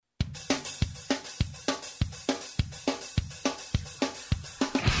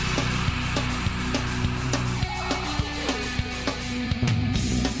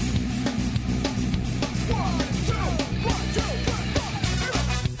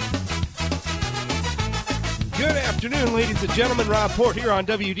Good afternoon, ladies and gentlemen. Rob Port here on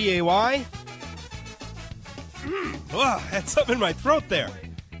WDAY. Had something in my throat there.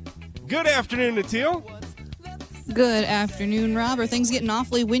 Good afternoon, Natil. Good afternoon, Rob. Are things getting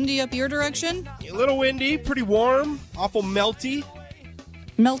awfully windy up your direction? A little windy, pretty warm, awful melty.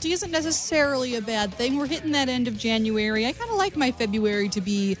 Melty isn't necessarily a bad thing. We're hitting that end of January. I kind of like my February to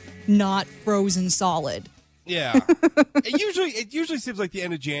be not frozen solid. Yeah. It usually seems like the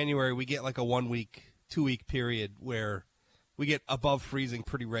end of January we get like a 1 week, 2 week period where we get above freezing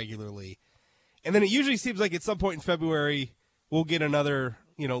pretty regularly. And then it usually seems like at some point in February we'll get another,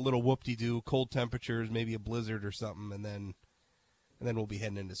 little whoop-de-doo, cold temperatures, maybe a blizzard or something, and then we'll be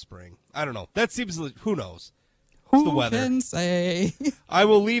heading into spring. I don't know. That seems like, who knows? It's the weather. Who can say? I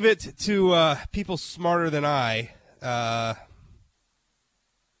will leave it to people smarter than I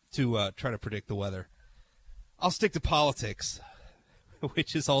to try to predict the weather. I'll stick to politics,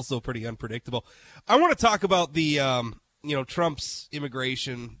 which is also pretty unpredictable. I want to talk about the Trump's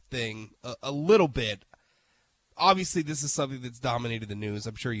immigration thing a little bit. Obviously, this is something that's dominated the news.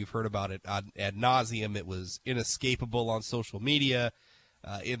 I'm sure you've heard about it ad nauseum. It was inescapable on social media,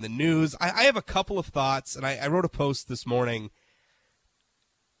 in the news. I have a couple of thoughts, and I wrote a post this morning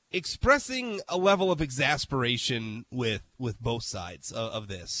expressing a level of exasperation with both sides of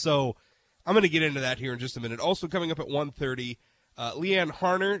this. So I'm going to get into that here in just a minute. Also coming up at 1:30, Leanne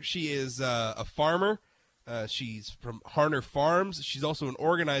Harner. She is a farmer. She's from Harner Farms. She's also an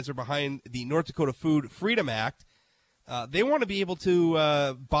organizer behind the North Dakota Food Freedom Act. They want to be able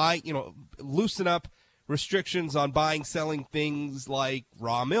to loosen up restrictions on buying, selling things like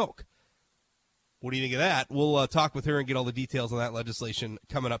raw milk. What do you think of that? We'll talk with her and get all the details on that legislation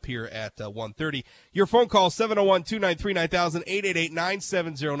coming up here at 1:30. Your phone call, 701-293-9000,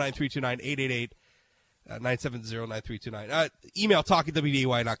 888-970-9329, 888-970-9329. Email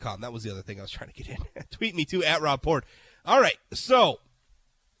talk@wday.com. That was the other thing I was trying to get in. Tweet me too, at Rob Port. All right, so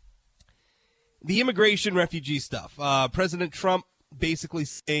the immigration refugee stuff. President Trump basically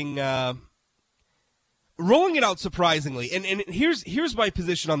saying, rolling it out surprisingly, and here's my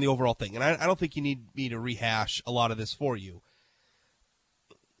position on the overall thing, and I don't think you need me to rehash a lot of this for you.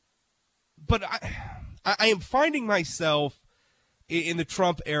 But I am finding myself in the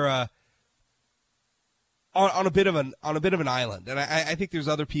Trump era on a bit of an island, and I think there's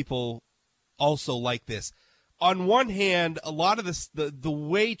other people also like this. On one hand, a lot of this, the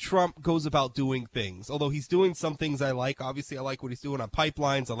way Trump goes about doing things, although he's doing some things I like. Obviously, I like what he's doing on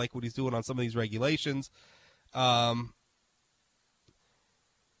pipelines. I like what he's doing on some of these regulations. But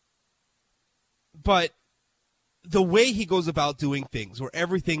the way he goes about doing things, where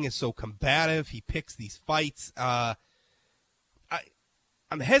everything is so combative, he picks these fights. I'm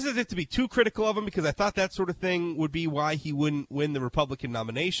hesitant to be too critical of him because I thought that sort of thing would be why he wouldn't win the Republican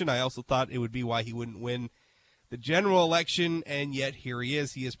nomination. I also thought it would be why he wouldn't win the general election, and yet here he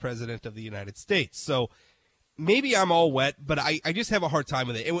is. He is president of the United States. So maybe I'm all wet, but I just have a hard time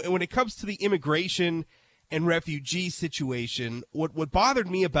with it. And when it comes to the immigration and refugee situation, what bothered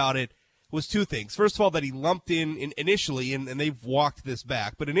me about it was two things. First of all, that he lumped in initially, and they've walked this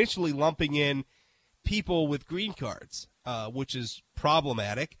back, but initially lumping in people with green cards, which is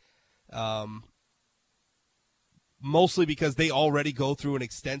problematic, mostly because they already go through an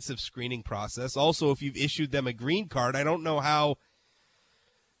extensive screening process. Also, if you've issued them a green card, I don't know how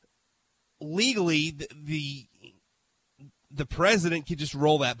legally the president could just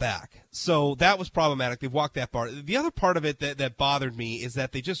roll that back. So that was problematic. They've walked that part. The other part of it that bothered me is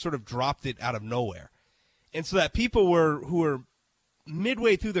that they just sort of dropped it out of nowhere. And so that people who were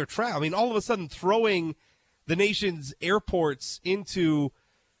midway through their travel, I mean, all of a sudden throwing the nation's airports into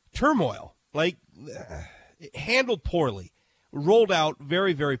turmoil, like handled poorly, rolled out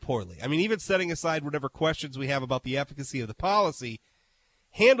very, very poorly. I mean, even setting aside whatever questions we have about the efficacy of the policy,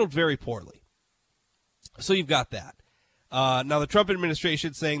 handled very poorly. So you've got that. Now, the Trump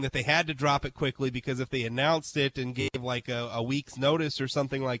administration saying that they had to drop it quickly because if they announced it and gave like a week's notice or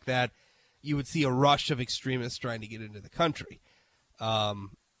something like that, you would see a rush of extremists trying to get into the country.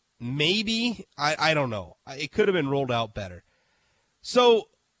 Maybe, I don't know. It could have been rolled out better. So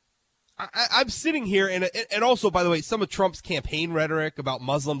I'm sitting here, and also, by the way, some of Trump's campaign rhetoric about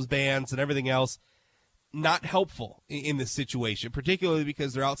Muslims bans and everything else, not helpful in this situation, particularly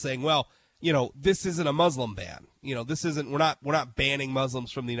because they're out saying, well, this isn't a Muslim ban. This isn't, we're not banning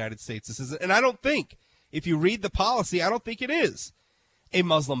Muslims from the United States. This isn't, and I don't think, if you read the policy, I don't think it is a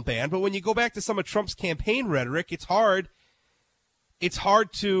Muslim ban. But when you go back to some of Trump's campaign rhetoric, it's hard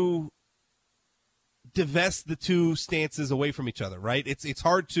to divest the two stances away from each other, right? It's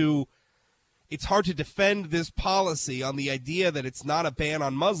hard to defend this policy on the idea that it's not a ban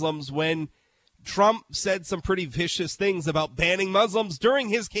on Muslims when Trump said some pretty vicious things about banning Muslims during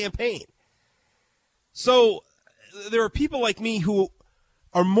his campaign. So there are people like me who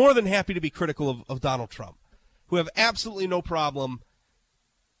are more than happy to be critical of Donald Trump, who have absolutely no problem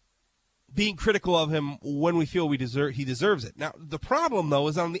being critical of him when we feel he deserves it. Now, the problem, though,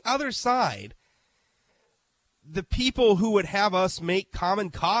 is on the other side, the people who would have us make common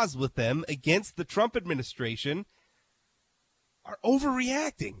cause with them against the Trump administration are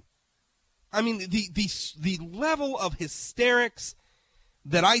overreacting. I mean, the level of hysterics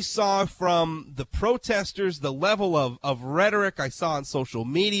that I saw from the protesters, the level of rhetoric I saw on social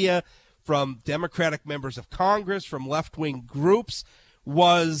media from Democratic members of Congress, from left-wing groups,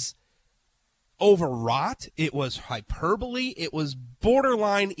 was overwrought. It was hyperbole. It was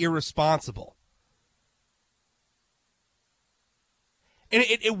borderline irresponsible. And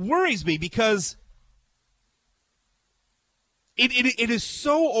it worries me because it is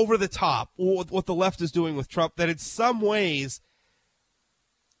so over the top what the left is doing with Trump that in some ways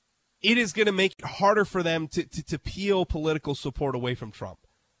it is going to make it harder for them to peel political support away from Trump.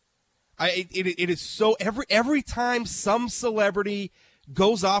 It is so every time some celebrity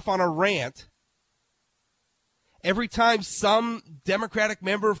goes off on a rant, every time some Democratic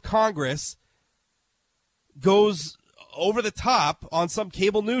member of Congress goes over the top on some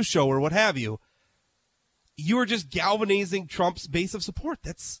cable news show or what have you, you are just galvanizing Trump's base of support.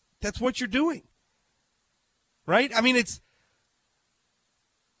 That's what you're doing, right? I mean,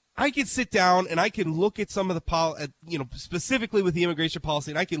 I can sit down and I can look at some of the specifically with the immigration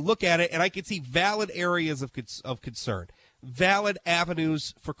policy, and I can look at it and I can see valid areas of concern, valid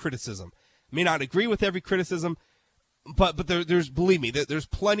avenues for criticism. I may not agree with every criticism, but there's believe me, there's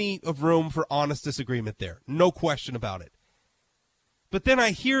plenty of room for honest disagreement there. No question about it. But then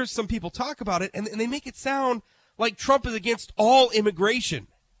I hear some people talk about it, and they make it sound like Trump is against all immigration.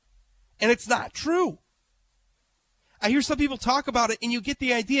 And it's not true. I hear some people talk about it, and you get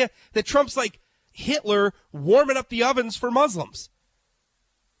the idea that Trump's like Hitler warming up the ovens for Muslims.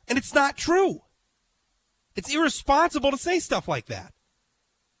 And it's not true. It's irresponsible to say stuff like that.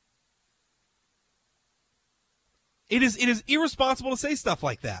 It is irresponsible to say stuff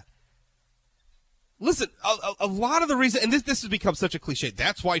like that. Listen, a lot of the reason, and this has become such a cliche,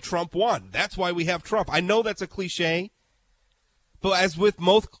 that's why Trump won. That's why we have Trump. I know that's a cliche, but as with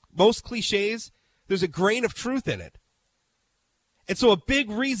most cliches, there's a grain of truth in it. And so a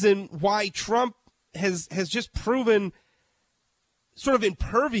big reason why Trump has just proven sort of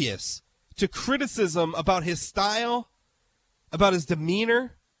impervious to criticism about his style, about his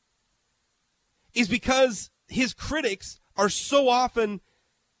demeanor, is because his critics are so often,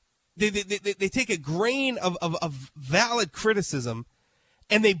 they take a grain of valid criticism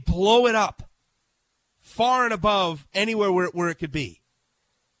and they blow it up far and above anywhere where it could be.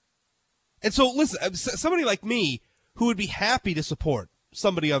 And so, listen, somebody like me who would be happy to support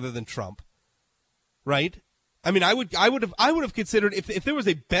somebody other than Trump, right? I mean, I would have considered if there was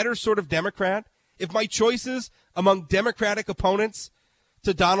a better sort of Democrat, if my choices among Democratic opponents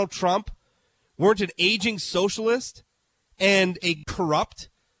to Donald Trump weren't an aging socialist and a corrupt,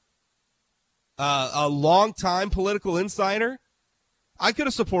 a long-time political insider, I could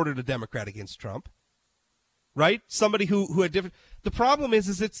have supported a Democrat against Trump, right? Somebody who had different. The problem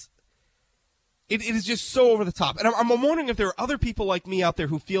is it is just so over the top, and I'm wondering if there are other people like me out there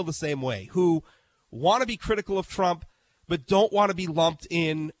who feel the same way, who want to be critical of Trump, but don't want to be lumped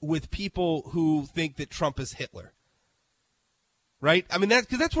in with people who think that Trump is Hitler, right? I mean,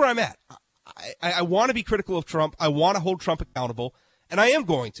 because that's where I'm at. I want to be critical of Trump. I want to hold Trump accountable, and I am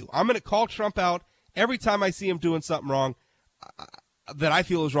going to. I'm going to call Trump out every time I see him doing something wrong that I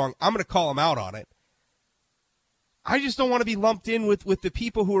feel is wrong. I'm going to call him out on it. I just don't want to be lumped in with the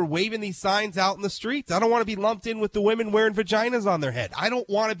people who are waving these signs out in the streets. I don't want to be lumped in with the women wearing vaginas on their head. I don't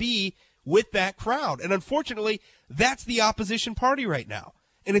want to be with that crowd. And unfortunately, that's the opposition party right now.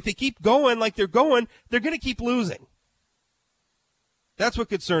 And if they keep going like they're going, they're going to keep losing. That's what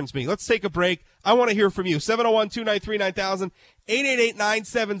concerns me. Let's take a break. I want to hear from you. 701-293-9000,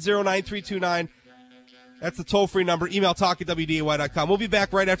 888-970-9329. That's the toll-free number. Email talk@wday.com. We'll be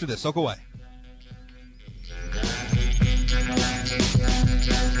back right after this. Don't go away.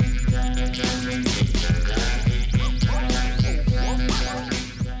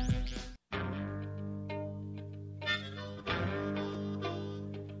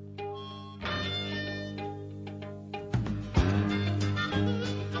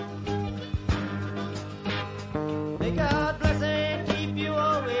 May God bless and keep you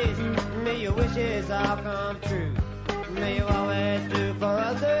always. May your wishes all come true. May you always do for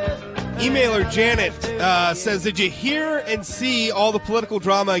others Emailer Janet says, did you hear and see all the political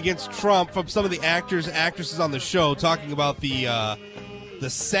drama against Trump from some of the actors and actresses on the show talking about the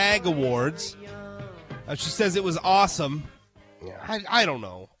SAG Awards? She says it was awesome. I don't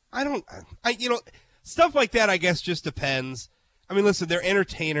know. Stuff like that, I guess, just depends. I mean, listen, they're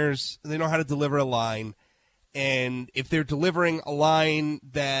entertainers. They know how to deliver a line. And if they're delivering a line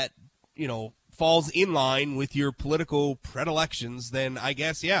that, falls in line with your political predilections, then I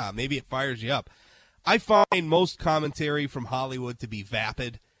guess, yeah, maybe it fires you up. I find most commentary from Hollywood to be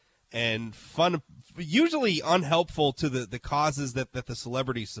vapid and fun, usually unhelpful to the causes that the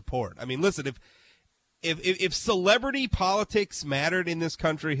celebrities support. I mean, listen, if celebrity politics mattered in this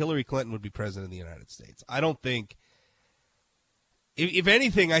country, Hillary Clinton would be president of the United States. I don't think, if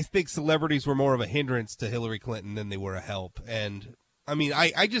anything, I think celebrities were more of a hindrance to Hillary Clinton than they were a help. And I mean,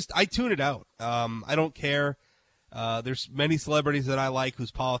 I tune it out. I don't care. There's many celebrities that I like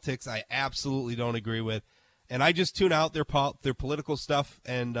whose politics I absolutely don't agree with, and I just tune out their political stuff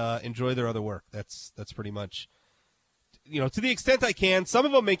and enjoy their other work. That's pretty much, to the extent I can. Some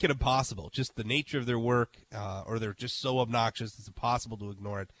of them make it impossible, just the nature of their work, or they're just so obnoxious it's impossible to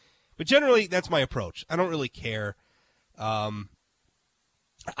ignore it. But generally, that's my approach. I don't really care. I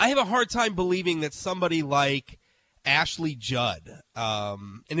have a hard time believing that somebody like Ashley Judd,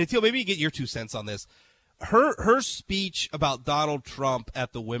 and Natil, maybe you get your 2 cents on this. Her speech about Donald Trump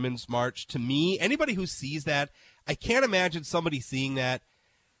at the Women's March, to me, anybody who sees that, I can't imagine somebody seeing that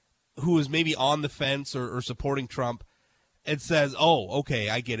who is maybe on the fence or supporting Trump and says, oh, okay,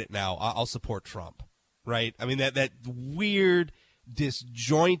 I get it now. I'll support Trump, right? I mean, that weird,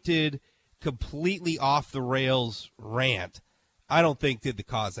 disjointed, completely off the rails rant, I don't think did the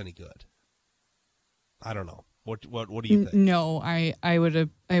cause any good. I don't know. What do you think? No, I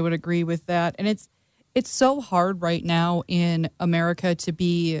would agree with that. And it's so hard right now in America to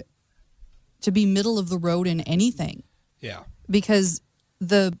be middle of the road in anything. Yeah. Because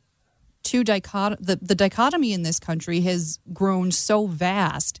the dichotomy in this country has grown so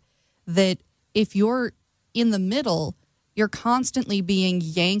vast that if you're in the middle, you're constantly being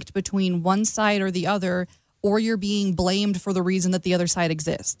yanked between one side or the other, or you're being blamed for the reason that the other side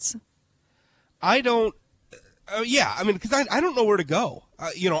exists. I don't. Yeah, I mean, because I don't know where to go.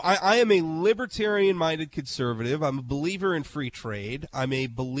 I am a libertarian-minded conservative. I'm a believer in free trade. I'm a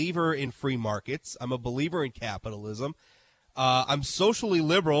believer in free markets. I'm a believer in capitalism. I'm socially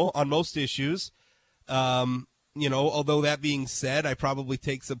liberal on most issues. Although that being said, I probably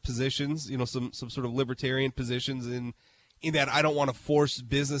take some positions, some sort of libertarian positions in that I don't want to force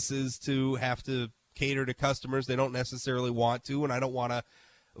businesses to have to cater to customers they don't necessarily want to, and I don't want to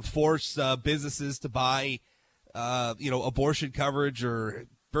force businesses to buy abortion coverage or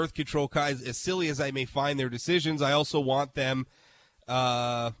birth control, as silly as I may find their decisions. I also want them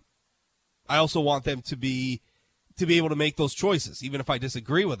to be able to make those choices, even if I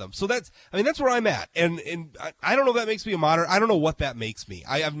disagree with them. So that's where I'm at. And I don't know if that makes me a moderate. I don't know what that makes me.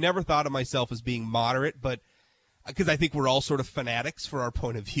 I've never thought of myself as being moderate, but because I think we're all sort of fanatics for our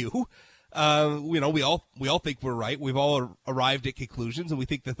point of view. We all think we're right. We've all arrived at conclusions, and we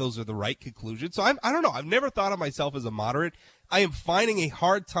think that those are the right conclusions. So I don't know. I've never thought of myself as a moderate. I am finding a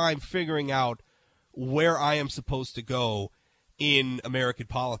hard time figuring out where I am supposed to go in American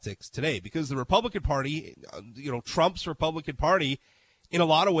politics today, because the Republican Party, Trump's Republican Party, in a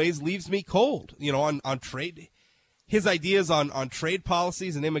lot of ways leaves me cold. On trade, his ideas on trade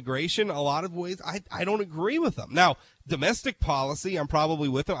policies and immigration, a lot of ways I don't agree with them. Now, domestic policy, I'm probably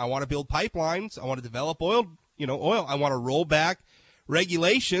with him. I want to build pipelines. I want to develop oil. I want to roll back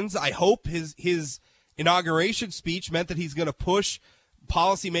regulations. I hope his inauguration speech meant that he's going to push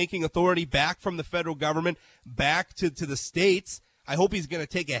policymaking authority back from the federal government back to the states. I hope he's going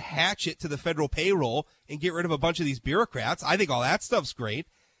to take a hatchet to the federal payroll and get rid of a bunch of these bureaucrats. I think all that stuff's great.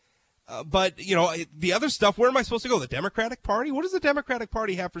 But, the other stuff, where am I supposed to go? The Democratic Party? What does the Democratic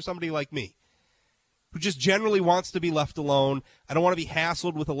Party have for somebody like me, who just generally wants to be left alone? I don't want to be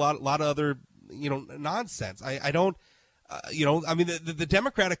hassled with a lot of other, nonsense. I don't, the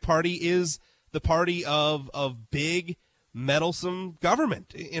Democratic Party is the party of big, meddlesome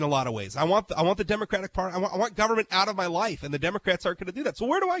government in a lot of ways. I want the Democratic Party. I want government out of my life, and the Democrats aren't going to do that. So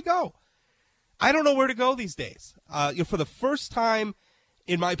where do I go? I don't know where to go these days. For the first time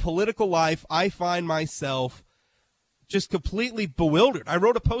in my political life, I find myself just completely bewildered. I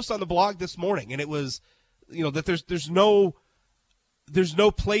wrote a post on the blog this morning, and it was, that there's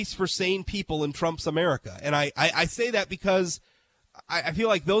no place for sane people in Trump's America. And I say that because I feel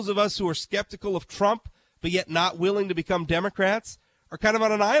like those of us who are skeptical of Trump, but yet not willing to become Democrats, are kind of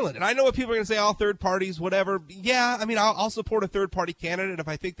on an island. And I know what people are going to say, all third parties, whatever. Yeah, I mean, I'll support a third-party candidate if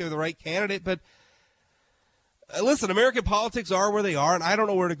I think they're the right candidate. But listen, American politics are where they are, and I don't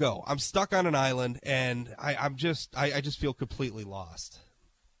know where to go. I'm stuck on an island, and I just feel completely lost.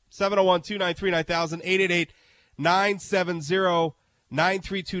 701-293-9000,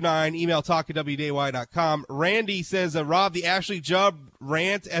 888-970-9329, email talk@wday.com. Randy says, Rob, the Ashley Judd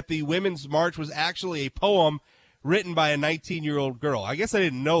rant at the Women's March was actually a poem written by a 19-year-old girl. I guess I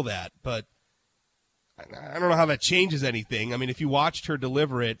didn't know that, but I don't know how that changes anything. I mean, if you watched her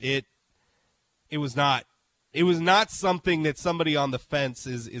deliver it, it was not something that somebody on the fence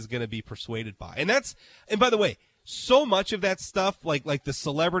is going to be persuaded by. And by the way, so much of that stuff, like the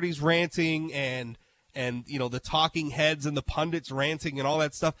celebrities ranting and the talking heads and the pundits ranting and all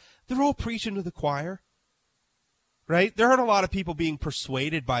that stuff, they're all preaching to the choir, right? There aren't a lot of people being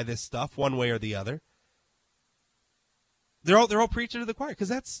persuaded by this stuff one way or the other. They're all preaching to the choir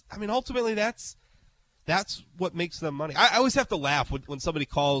because ultimately that's what makes them money. I always have to laugh when somebody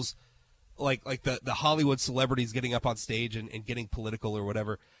calls like the Hollywood celebrities getting up on stage and getting political or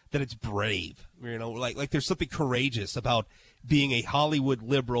whatever, that it's brave. Like there's something courageous about being a Hollywood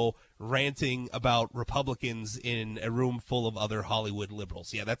liberal ranting about Republicans in a room full of other Hollywood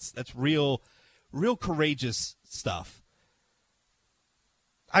liberals. Yeah, that's real courageous stuff.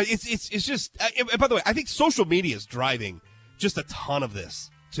 It's just, and by the way, I think social media is driving just a ton of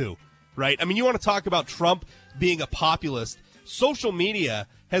this too, right? I mean, you want to talk about Trump being a populist. Social media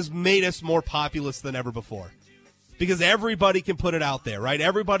has made us more populist than ever before because everybody can put it out there, right?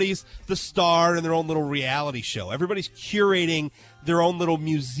 Everybody's the star in their own little reality show. Everybody's curating their own little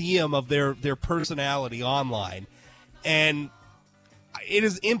museum of their personality online. And it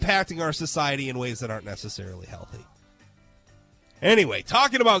is impacting our society in ways that aren't necessarily healthy. Anyway,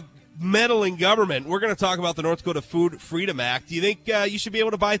 talking about meddling government, we're going to talk about the North Dakota Food Freedom Act. Do you think you should be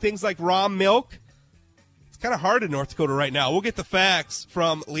able to buy things like raw milk? It's kind of hard in North Dakota right now. We'll get the facts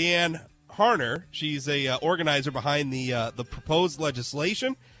from Leanne Harner. She's a organizer behind the proposed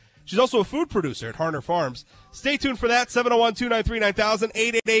legislation. She's also a food producer at Harner Farms. Stay tuned for that. 701-293-9000,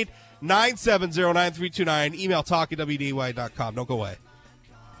 888-970-9329. Email talk@wday.com. Don't go away.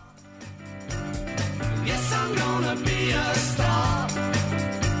 Yes, I'm gonna be a star.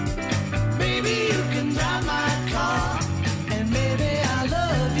 Maybe you can drive my car, and maybe I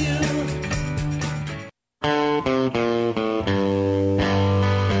love you.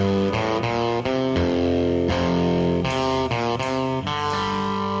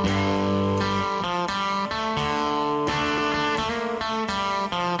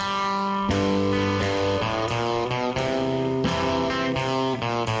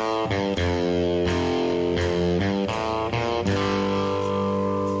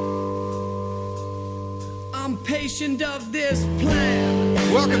 Of this plan.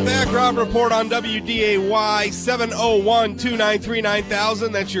 Welcome back, Rob Report on WDAY,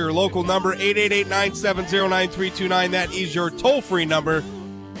 701-293-9000. That's your local number, 888-970-9329. That is your toll-free number.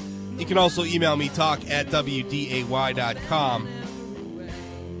 You can also email me, talk@wday.com.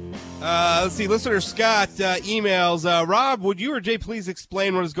 Let's see, listener Scott emails, Rob, would you or Jay please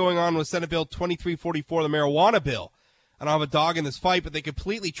explain what is going on with Senate Bill 2344, the marijuana bill? I don't have a dog in this fight, but they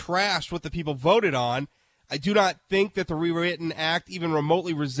completely trashed what the people voted on. I do not think that the rewritten act even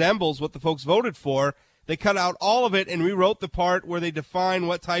remotely resembles what the folks voted for. They cut out all of it and rewrote the part where they define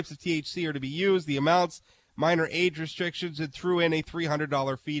what types of THC are to be used, the amounts, minor age restrictions, and threw in a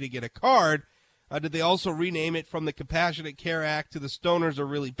 $300 fee to get a card. Did they also rename it from the Compassionate Care Act to the Stoners Are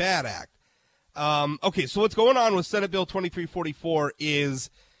Really Bad Act? Okay, so what's going on with Senate Bill 2344 is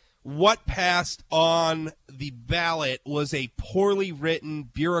what passed on the ballot was a poorly written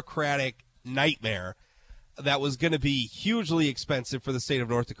bureaucratic nightmare that was going to be hugely expensive for the state of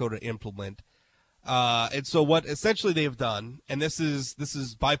North Dakota to implement. And so what essentially they have done, and this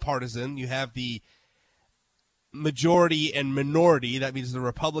is bipartisan, you have the majority and minority, that means the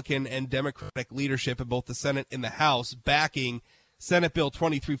Republican and Democratic leadership in both the Senate and the House, backing Senate Bill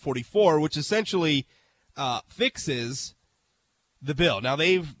 2344, which essentially fixes the bill. Now,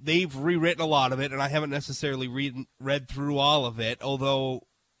 they've rewritten a lot of it, and I haven't necessarily read through all of it, although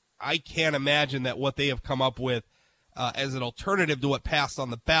I can't imagine that what they have come up with as an alternative to what passed on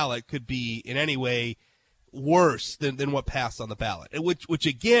the ballot could be in any way worse than what passed on the ballot, which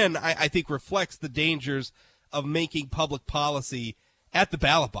again, I think reflects the dangers of making public policy at the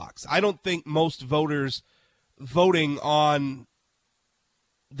ballot box. I don't think most voters voting on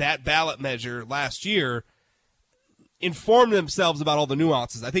that ballot measure last year informed themselves about all the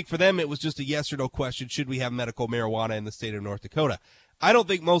nuances. I think for them it was just a yes or no question, should we have medical marijuana in the state of North Dakota? I don't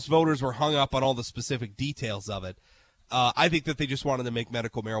think most voters were hung up on all the specific details of it. I think that they just wanted to make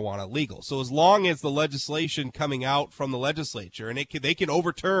medical marijuana legal. So as long as the legislation coming out from the legislature, and they can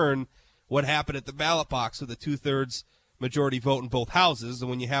overturn what happened at the ballot box with a 2/3 majority vote in both houses, and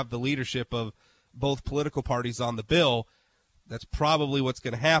when you have the leadership of both political parties on the bill, that's probably what's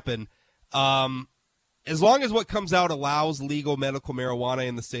going to happen. As long as what comes out allows legal medical marijuana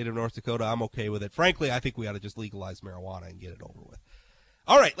in the state of North Dakota, I'm okay with it. Frankly, I think we ought to just legalize marijuana and get it over with.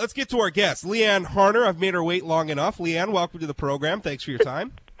 All right, let's get to our guest, Leanne Harner. I've made her wait long enough. Leanne, welcome to the program. Thanks for your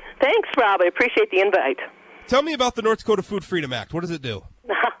time. Thanks, Rob. I appreciate the invite. Tell me about the North Dakota Food Freedom Act. What does it do?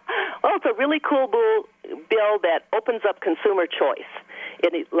 Well, it's a really cool bill that opens up consumer choice.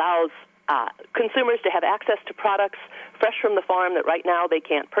 It allows consumers to have access to products fresh from the farm that right now they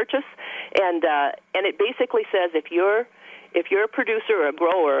can't purchase, and it basically says if you're a producer or a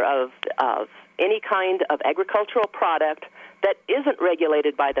grower of any kind of agricultural product that isn't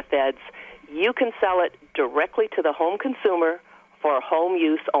regulated by the feds, you can sell it directly to the home consumer for home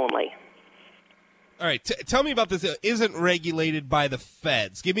use only. All right, tell me about this. Isn't regulated by the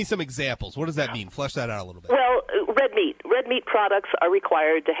feds. Give me some examples. What does that mean? Flesh that out a little bit. Well, red meat products are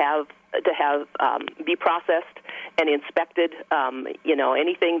required to have be processed and inspected.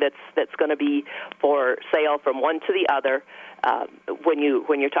 Anything that's going to be for sale from one to the other. When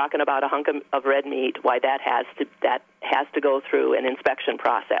you're talking about a hunk of red meat, why that has to go through an inspection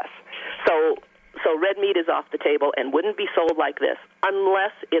process. So red meat is off the table and wouldn't be sold like this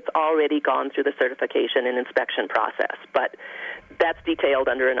unless it's already gone through the certification and inspection process. But that's detailed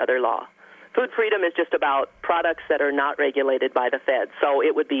under another law. Food freedom is just about products that are not regulated by the feds. So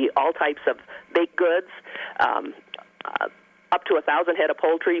it would be all types of baked goods, up to 1,000 head of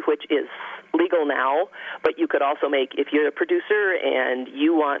poultry, which is legal now. But you could also make, if you're a producer and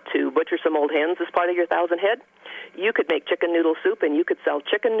you want to butcher some old hens as part of your 1,000 head, you could make chicken noodle soup, and you could sell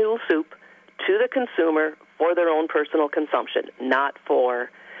chicken noodle soup to the consumer for their own personal consumption, not for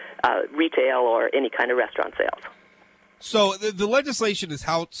retail or any kind of restaurant sales. So the legislation is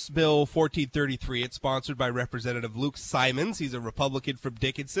House Bill 1433. It's sponsored by Representative Luke Simons. He's a Republican from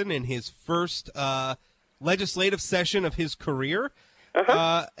Dickinson in his first legislative session of his career.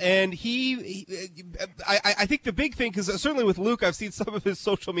 And I think the big thing, because certainly with Luke, I've seen some of his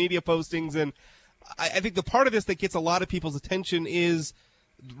social media postings, and I think the part of this that gets a lot of people's attention is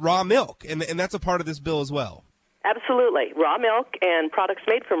raw milk, and that's a part of this bill as well. Absolutely. Raw milk and products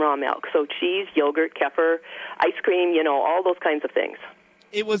made from raw milk. So cheese, yogurt, kefir, ice cream, all those kinds of things.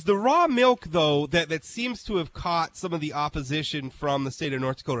 It was the raw milk, though, that seems to have caught some of the opposition from the state of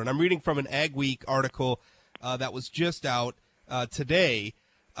North Dakota. And I'm reading from an Ag Week article that was just out today,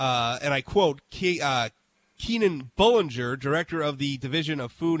 and I quote, Keenan Bullinger, director of the Division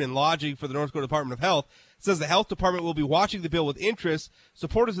of Food and Lodging for the North Dakota Department of Health, says the health department will be watching the bill with interest.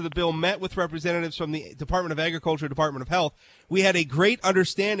 Supporters of the bill met with representatives from the Department of Agriculture and Department of Health. We had a great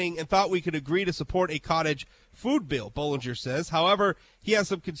understanding and thought we could agree to support a cottage food bill, Bullinger says. However, he has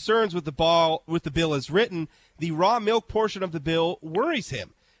some concerns with the bill as written. The raw milk portion of the bill worries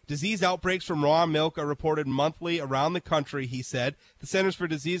him. Disease outbreaks from raw milk are reported monthly around the country, he said. The Centers for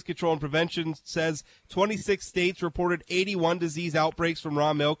Disease Control and Prevention says 26 states reported 81 disease outbreaks from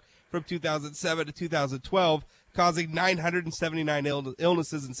raw milk from 2007 to 2012, causing 979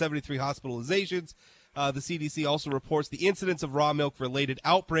 illnesses and 73 hospitalizations. The CDC also reports the incidence of raw milk-related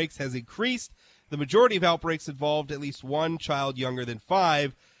outbreaks has increased. The majority of outbreaks involved at least one child younger than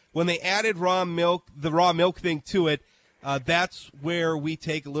 5. When they added the raw milk thing to it, that's where we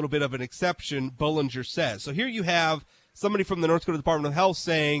take a little bit of an exception, Bullinger says. So here you have somebody from the North Dakota Department of Health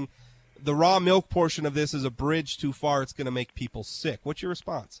saying the raw milk portion of this is a bridge too far. It's going to make people sick. What's your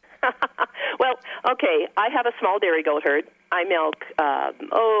response? Well, okay, I have a small dairy goat herd. I milk,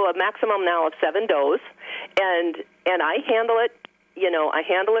 a maximum now of 7 does, and I handle it. I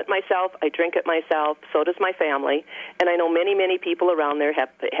handle it myself. I drink it myself. So does my family. And I know many, many people around there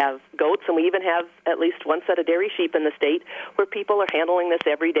have goats, and we even have at least one set of dairy sheep in the state where people are handling this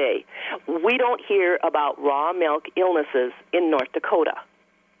every day. We don't hear about raw milk illnesses in North Dakota.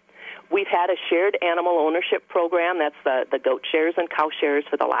 We've had a shared animal ownership program. That's the goat shares and cow shares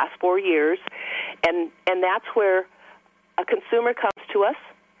for the last 4 years. And that's where a consumer comes to us.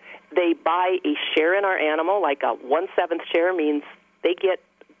 They buy a share in our animal, like a 1/7 share means they get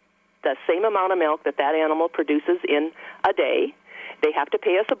the same amount of milk that animal produces in a day. They have to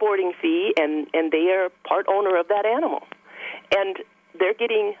pay us a boarding fee, and they are part owner of that animal. And they're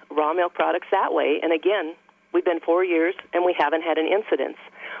getting raw milk products that way. And again, we've been 4 years, and we haven't had an incidence.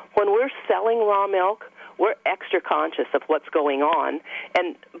 When we're selling raw milk, we're extra conscious of what's going on.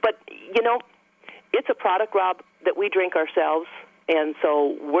 But it's a product, Rob, that we drink ourselves. And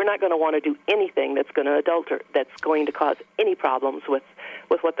so we're not going to want to do anything that's going to adulterate, that's going to cause any problems with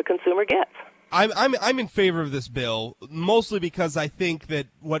what the consumer gets. I'm in favor of this bill, mostly because I think that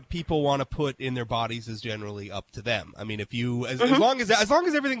what people want to put in their bodies is generally up to them. I mean, if you as long as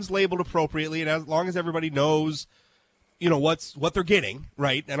everything's labeled appropriately and as long as everybody knows, what they're getting,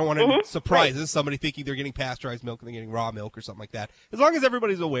 right? I don't want any surprises. Right. Somebody thinking they're getting pasteurized milk and they're getting raw milk or something like that. As long as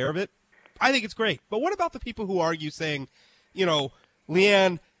everybody's aware of it, I think it's great. But what about the people who argue saying,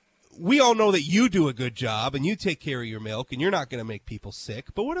 Leanne, we all know that you do a good job and you take care of your milk and you're not going to make people sick.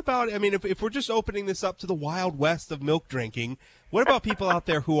 But what about, if we're just opening this up to the wild west of milk drinking, what about people out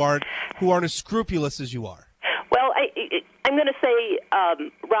there who aren't as scrupulous as you are? Well, I'm going to say,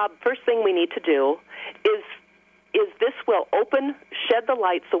 Rob, first thing we need to do is this will shed the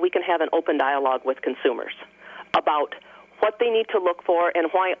light so we can have an open dialogue with consumers about what they need to look for and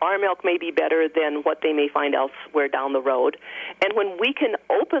why our milk may be better than what they may find elsewhere down the road. And when we can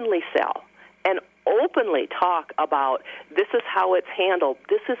openly sell and openly talk about this is how it's handled,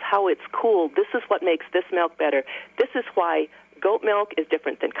 this is how it's cooled, this is what makes this milk better, this is why goat milk is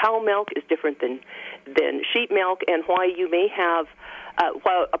different than cow milk, is different than sheep milk, and why you may have,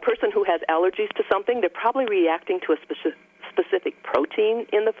 while a person who has allergies to something, they're probably reacting to a specific protein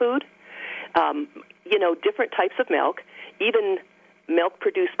in the food. Different types of milk, even milk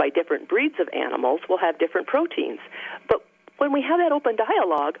produced by different breeds of animals, will have different proteins. But when we have that open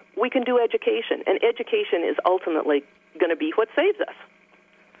dialogue, we can do education, and education is ultimately going to be what saves us.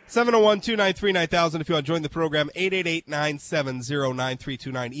 701-293-9000 if you want to join the program,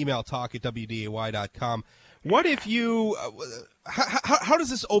 888-970-9329, email talk@wday.com. What if you, how does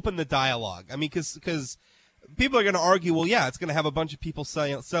this open the dialogue? I mean, because people are going to argue, well, yeah, it's going to have a bunch of people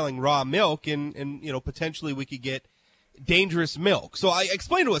selling raw milk, and potentially we could get dangerous milk. So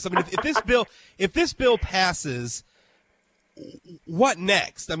explain to us. I mean, if this bill passes, what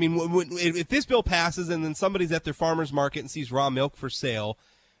next? I mean, if this bill passes and then somebody's at their farmer's market and sees raw milk for sale,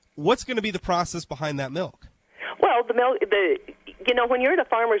 what's going to be the process behind that milk? Well, when you're at a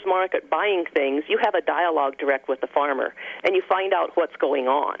farmer's market buying things, you have a dialogue direct with the farmer, and you find out what's going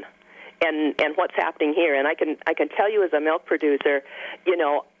on. And what's happening here. And I can tell you as a milk producer,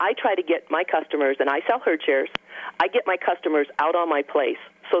 I try to get my customers, and I sell herd shares, I get my customers out on my place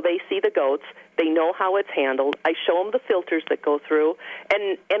so they see the goats, they know how it's handled, I show them the filters that go through,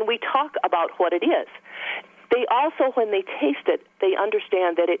 and we talk about what it is. They also, when they taste it, they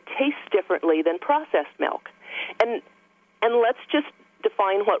understand that it tastes differently than processed milk. And let's just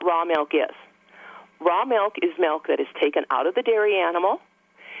define what raw milk is. Raw milk is milk that is taken out of the dairy animal.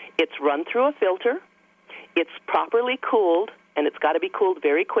 It's run through a filter, it's properly cooled, and it's got to be cooled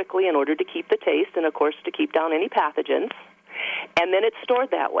very quickly in order to keep the taste and, of course, to keep down any pathogens, and then it's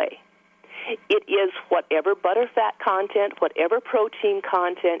stored that way. It is whatever butter fat content, whatever protein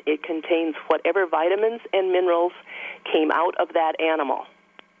content, it contains whatever vitamins and minerals came out of that animal.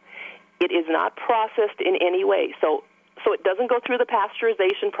 It is not processed in any way. So it doesn't go through the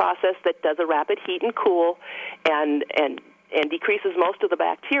pasteurization process that does a rapid heat and cool and decreases most of the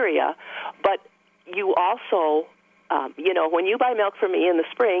bacteria, but you also, when you buy milk from me in the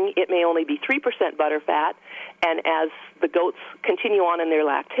spring, it may only be 3% butter fat, and as the goats continue on in their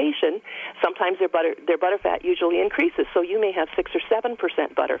lactation, sometimes their butter fat usually increases, so you may have 6 or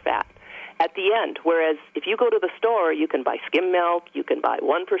 7% butter fat at the end, whereas if you go to the store, you can buy skim milk, you can buy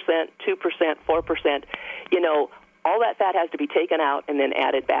 1%, 2%, 4%, all that fat has to be taken out and then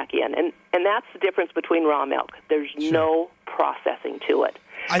added back in. And that's the difference between raw milk. There's no processing to it.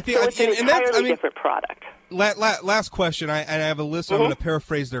 I think, so it's an entirely different product. Last question. I have a list. I'm going to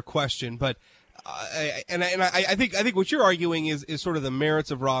paraphrase their question, but I think what you're arguing is sort of the merits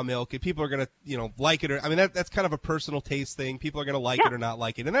of raw milk. If people are going to like it, or that's kind of a personal taste thing. People are going to like it or not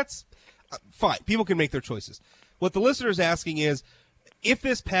like it, and that's fine. People can make their choices. What the listener is asking is, if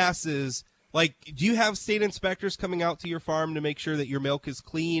this passes, do you have state inspectors coming out to your farm to make sure that your milk is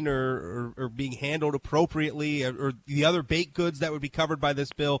clean or being handled appropriately, or the other baked goods that would be covered by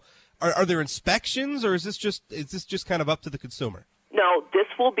this bill? Are there inspections, or is this just kind of up to the consumer? No, this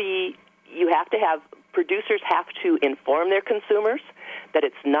will be. Producers have to inform their consumers that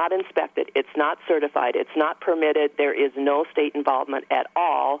it's not inspected, it's not certified, it's not permitted. There is no state involvement at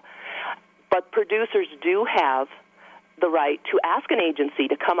all. But producers do have the right to ask an agency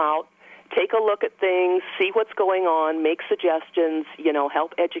to come out, take a look at things, see what's going on, make suggestions,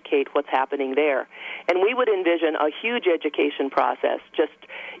 help educate what's happening there. And we would envision a huge education process just,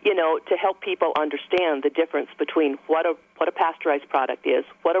 to help people understand the difference between what a pasteurized product is,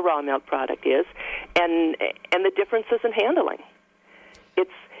 what a raw milk product is, and the differences in handling.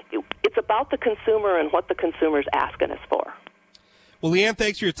 It's about the consumer and what the consumer's asking us for. Well, Leanne,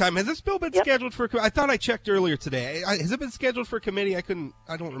 thanks for your time. Has this bill been Yep. scheduled for? I thought I checked earlier today. Has it been scheduled for committee? I don't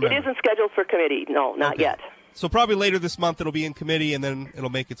remember. It isn't scheduled for committee. No, not Okay. yet. So probably later this month it'll be in committee, and then it'll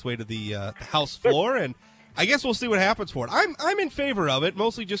make its way to the House floor, and I guess we'll see what happens for it. I'm in favor of it,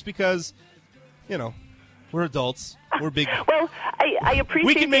 mostly just because, we're adults. We're big. Well, I We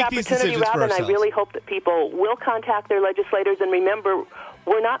appreciate can the make these opportunity, decisions for Rob, and I ourselves. really hope that people will contact their legislators. And remember,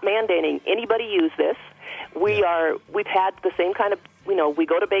 we're not mandating anybody use this. We've had the same kind of, we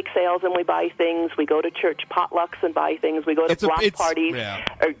go to bake sales and we buy things. We go to church potlucks and buy things. We go to block parties,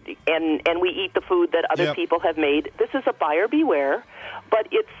 and we eat the food that other Yep. people have made. This is a buyer beware, but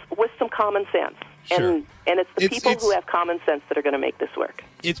it's with some common sense. Sure. And it's the people It's- who have common sense that are going to make this work.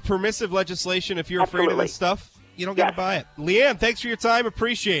 It's permissive legislation. If you're afraid of Absolutely. this stuff, you don't got to Yes. buy it. Leanne, thanks for your time.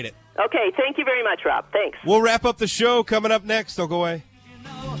 Appreciate it. Okay, thank you very much, Rob. Thanks. We'll wrap up the show coming up next. Don't go away.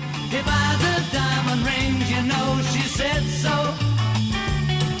 He buys a diamond ring, she said so.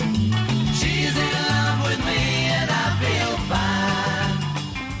 She's in love with me and I feel fine.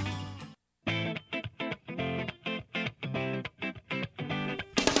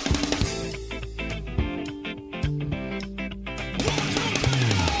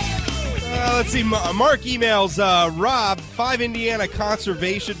 Let's see. Mark emails Rob, 5 Indiana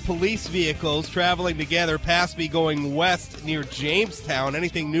conservation police vehicles traveling together past me going west near Jamestown.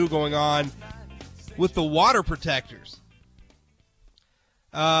 Anything new going on with the water protectors?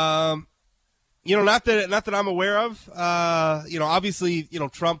 Not that I'm aware of. Obviously,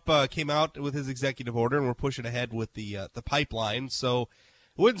 Trump came out with his executive order, and we're pushing ahead with the pipeline. So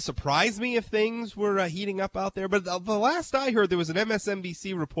it wouldn't surprise me if things were heating up out there. But the last I heard, there was an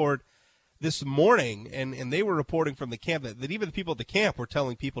MSNBC report this morning, and they were reporting from the camp that even the people at the camp were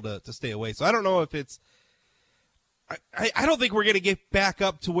telling people to stay away. So I don't know if it's I don't think we're going to get back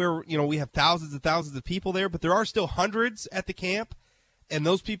up to where, we have thousands and thousands of people there, but there are still hundreds at the camp, and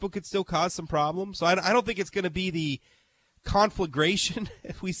those people could still cause some problems. So I don't think it's going to be the conflagration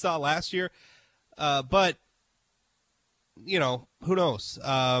we saw last year. But, who knows?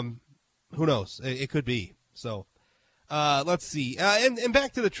 Who knows? It could be. So let's see. And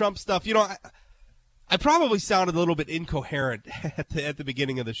back to the Trump stuff. I probably sounded a little bit incoherent at the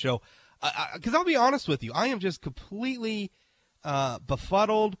beginning of the show. Because I'll be honest with you, I am just completely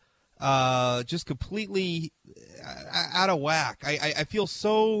befuddled, just completely out of whack. I feel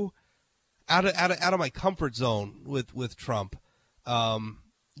so out of my comfort zone with Trump,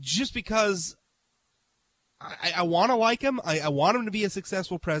 just because I want to like him. I want him to be a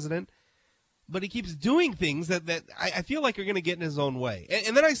successful president, but he keeps doing things that I feel like are going to get in his own way.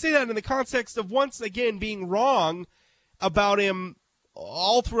 And then I say that in the context of once again being wrong about him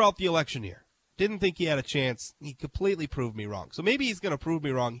all throughout the election year. Didn't think he had a chance. He completely proved me wrong. So maybe he's going to prove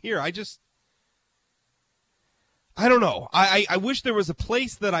me wrong here. I don't know. I wish there was a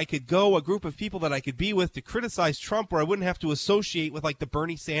place that I could go, a group of people that I could be with to criticize Trump where I wouldn't have to associate with like the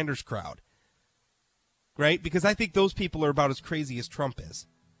Bernie Sanders crowd. Right? Because I think those people are about as crazy as Trump is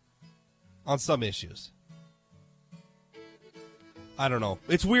on some issues. I don't know.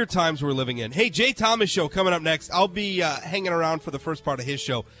 It's weird times we're living in. Hey, Jay Thomas Show coming up next. I'll be hanging around for the first part of his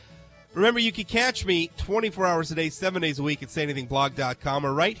show. Remember, you can catch me 24 hours a day, 7 days a week at sayanythingblog.com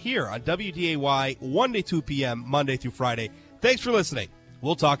or right here on WDAY 1 to 2 p.m. Monday through Friday. Thanks for listening.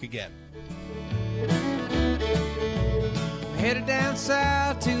 We'll talk again. Headed down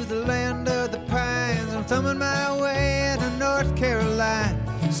south to the land of the pines. I'm thumbing my way to North Carolina.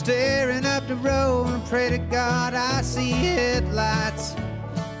 Staring up the road and pray to God I see headlights.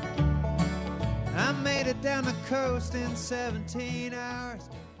 I made it down the coast in 17 hours.